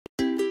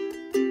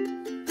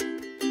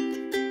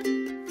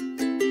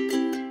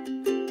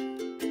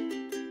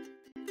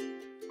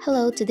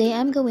Hello, today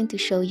I'm going to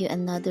show you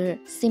another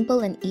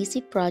simple and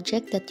easy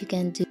project that you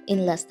can do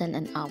in less than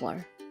an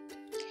hour.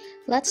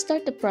 Let's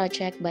start the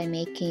project by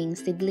making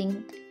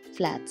seedling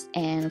flats,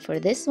 and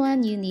for this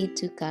one you need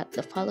to cut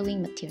the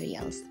following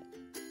materials.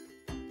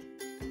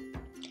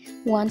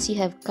 Once you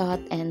have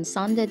cut and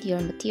sanded your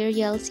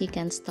materials, you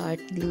can start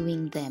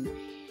gluing them.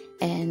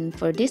 And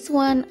for this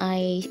one,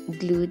 I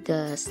glued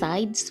the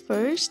sides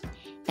first,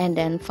 and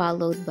then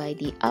followed by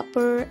the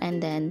upper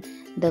and then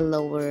the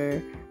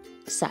lower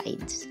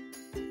sides.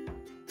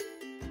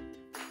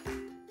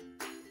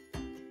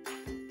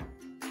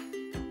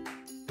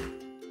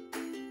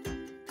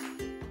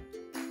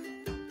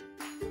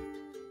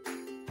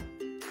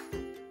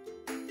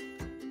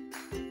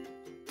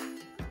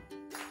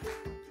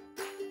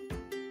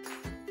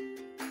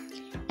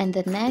 And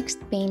the next,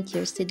 paint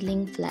your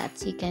seedling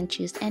flats. You can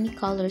choose any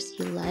colors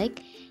you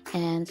like,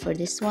 and for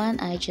this one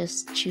I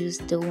just choose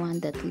the one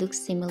that looks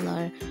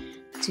similar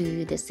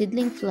to the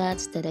seedling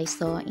flats that I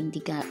saw in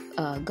the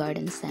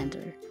garden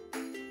center.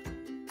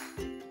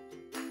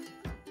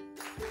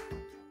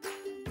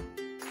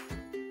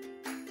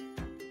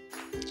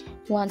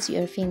 Once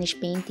you are finished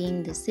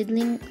painting the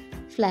seedling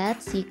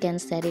flats, you can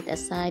set it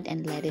aside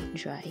and let it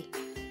dry.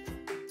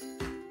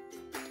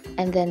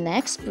 And then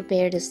next,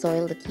 prepare the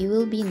soil that you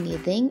will be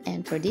needing,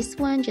 and for this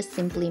one just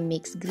simply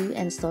mix glue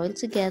and soil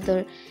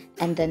together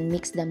and then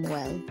mix them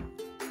well.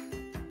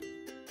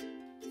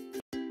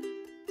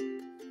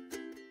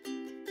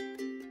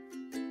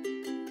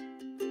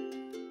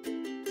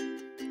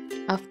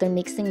 After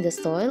mixing the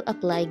soil,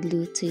 apply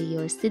glue to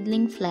your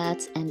seedling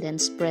flats and then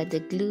spread the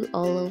glue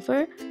all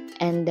over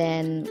and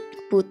then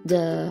put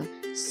the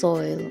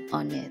soil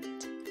on it.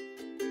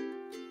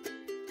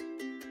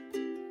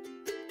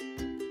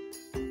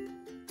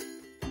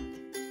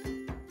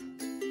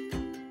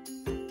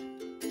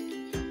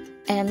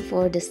 And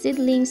for the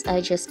seedlings,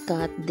 I just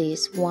got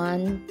this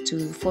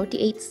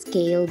 1:48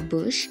 scale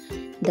bush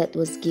that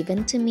was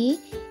given to me,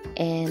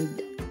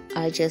 and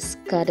I just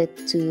cut it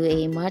to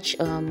a much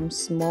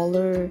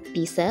smaller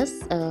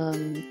pieces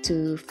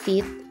to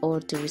fit or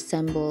to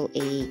resemble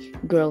a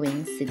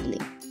growing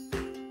seedling.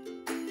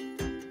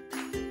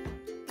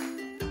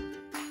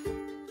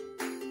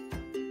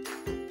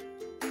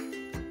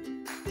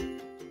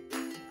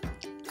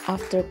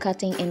 After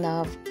cutting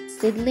enough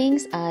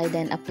seedlings, I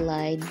then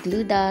applied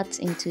glue dots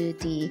into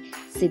the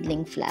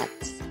seedling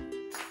flats.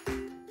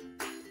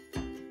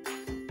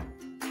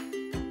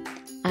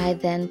 I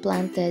then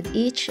planted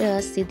each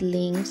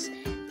seedlings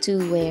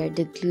to where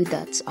the glue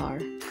dots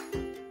are.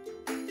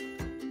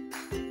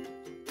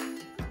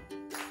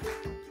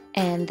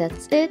 And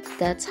that's it.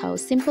 That's how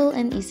simple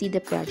and easy the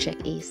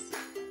project is.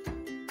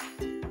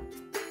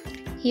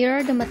 Here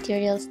are the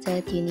materials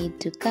that you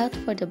need to cut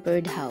for the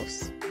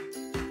birdhouse.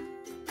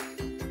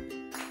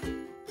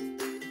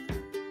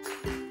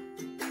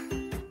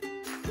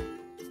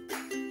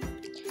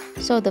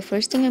 So the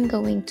first thing I'm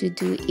going to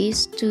do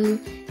is to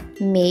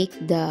make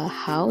the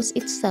house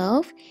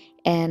itself,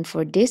 and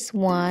for this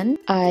one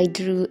I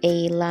drew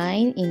a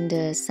line in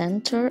the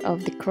center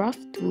of the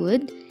craft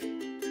wood,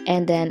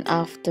 and then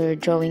after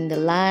drawing the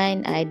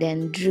line I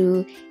then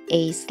drew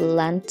a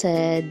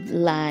slanted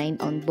line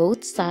on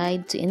both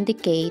sides to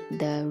indicate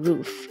the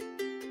roof.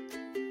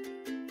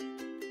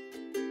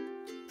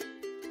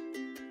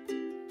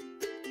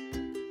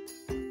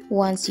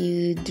 Once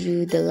you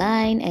drew the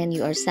line and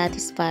you are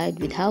satisfied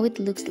with how it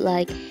looks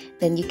like,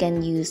 then you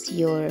can use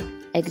your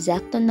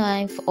X-Acto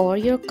knife or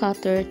your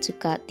cutter to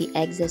cut the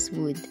excess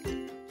wood.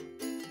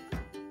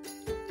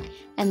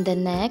 And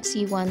then next,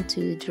 you want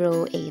to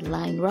draw a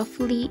line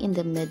roughly in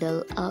the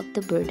middle of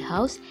the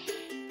birdhouse.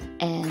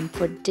 And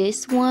for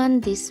this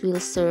one, this will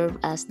serve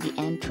as the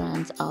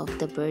entrance of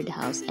the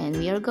birdhouse, and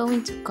we are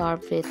going to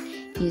carve it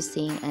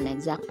using an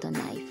X-Acto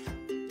knife.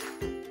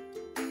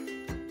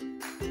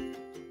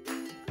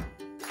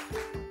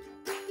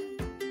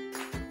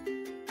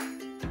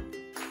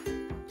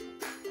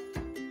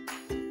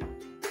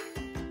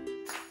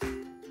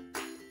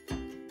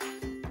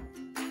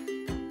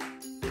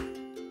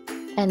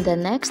 And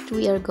then next,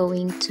 we are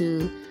going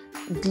to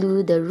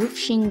glue the roof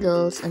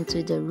shingles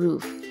onto the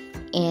roof.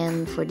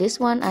 And for this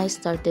one, I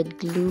started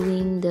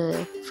gluing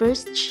the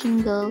first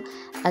shingle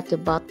at the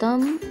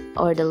bottom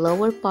or the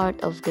lower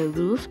part of the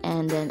roof,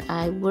 and then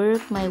I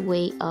work my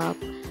way up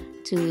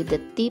to the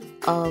tip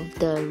of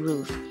the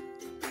roof.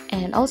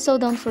 And also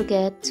don't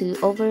forget to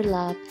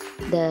overlap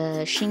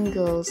the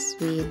shingles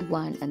with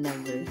one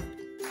another.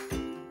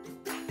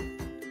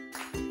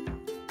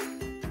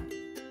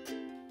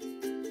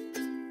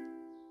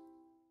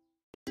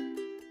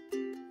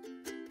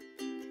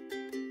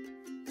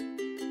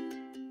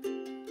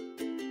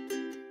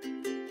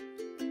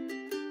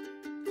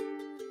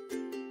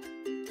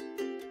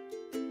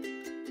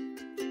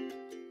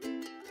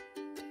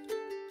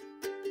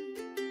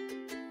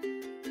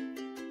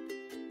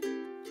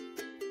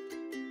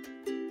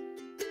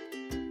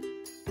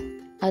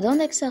 I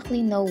don't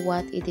exactly know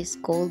what it is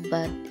called,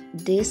 but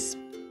this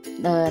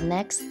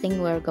next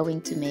thing we're going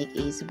to make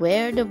is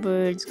where the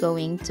bird's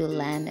going to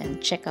land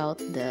and check out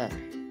the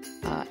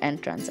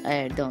entrance.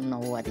 I don't know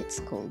what it's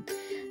called.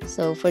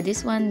 So for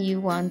this one, you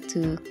want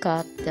to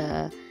cut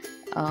the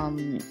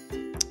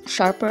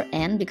sharper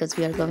end because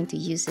we are going to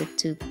use it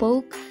to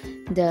poke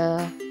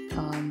the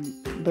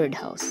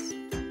birdhouse.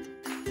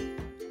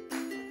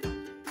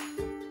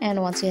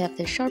 And once you have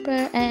the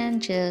sharper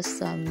end,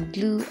 just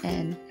glue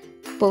and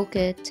poke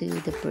it to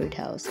the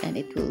birdhouse, and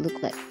it will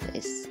look like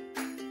this.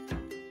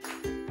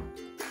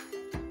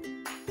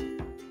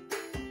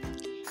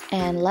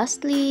 And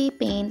lastly,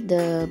 paint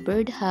the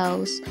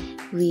birdhouse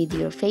with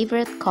your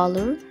favorite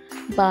color,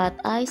 but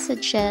I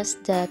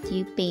suggest that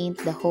you paint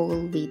the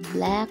whole with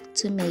black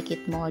to make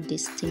it more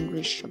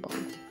distinguishable.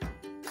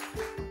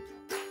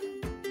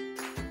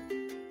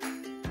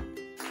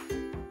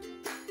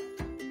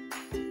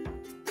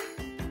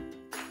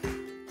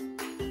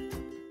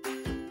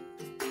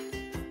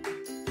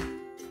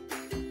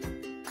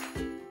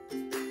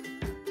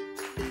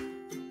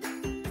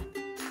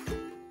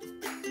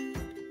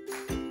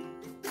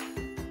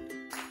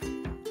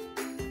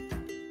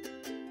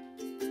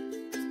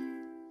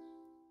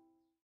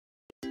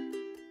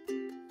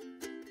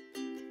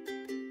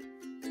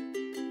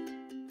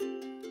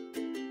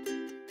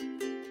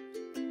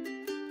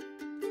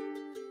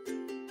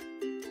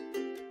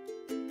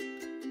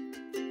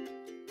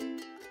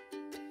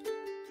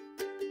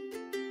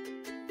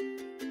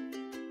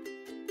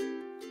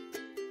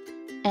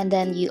 And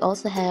then you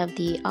also have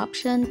the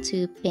option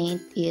to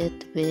paint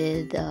it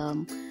with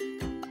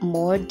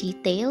more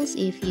details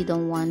if you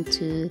don't want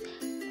to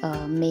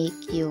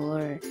make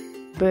your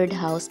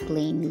birdhouse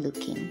plain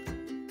looking.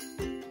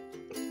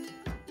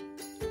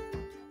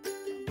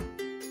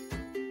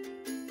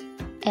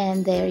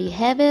 And there you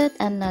have it,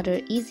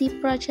 another easy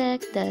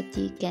project that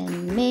you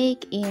can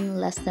make in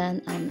less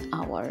than an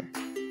hour.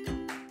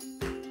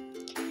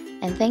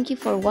 And thank you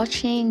for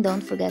watching.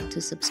 Don't forget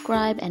to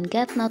subscribe and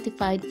get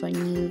notified for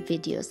new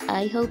videos.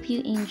 I hope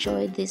you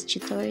enjoyed this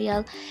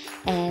tutorial,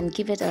 and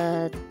give it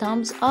a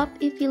thumbs up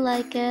if you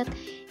like it,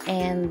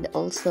 and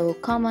also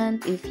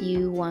comment if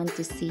you want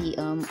to see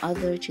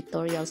other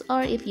tutorials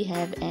or if you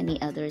have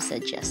any other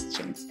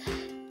suggestions.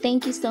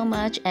 Thank you so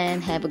much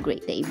and have a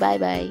great day. Bye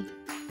bye.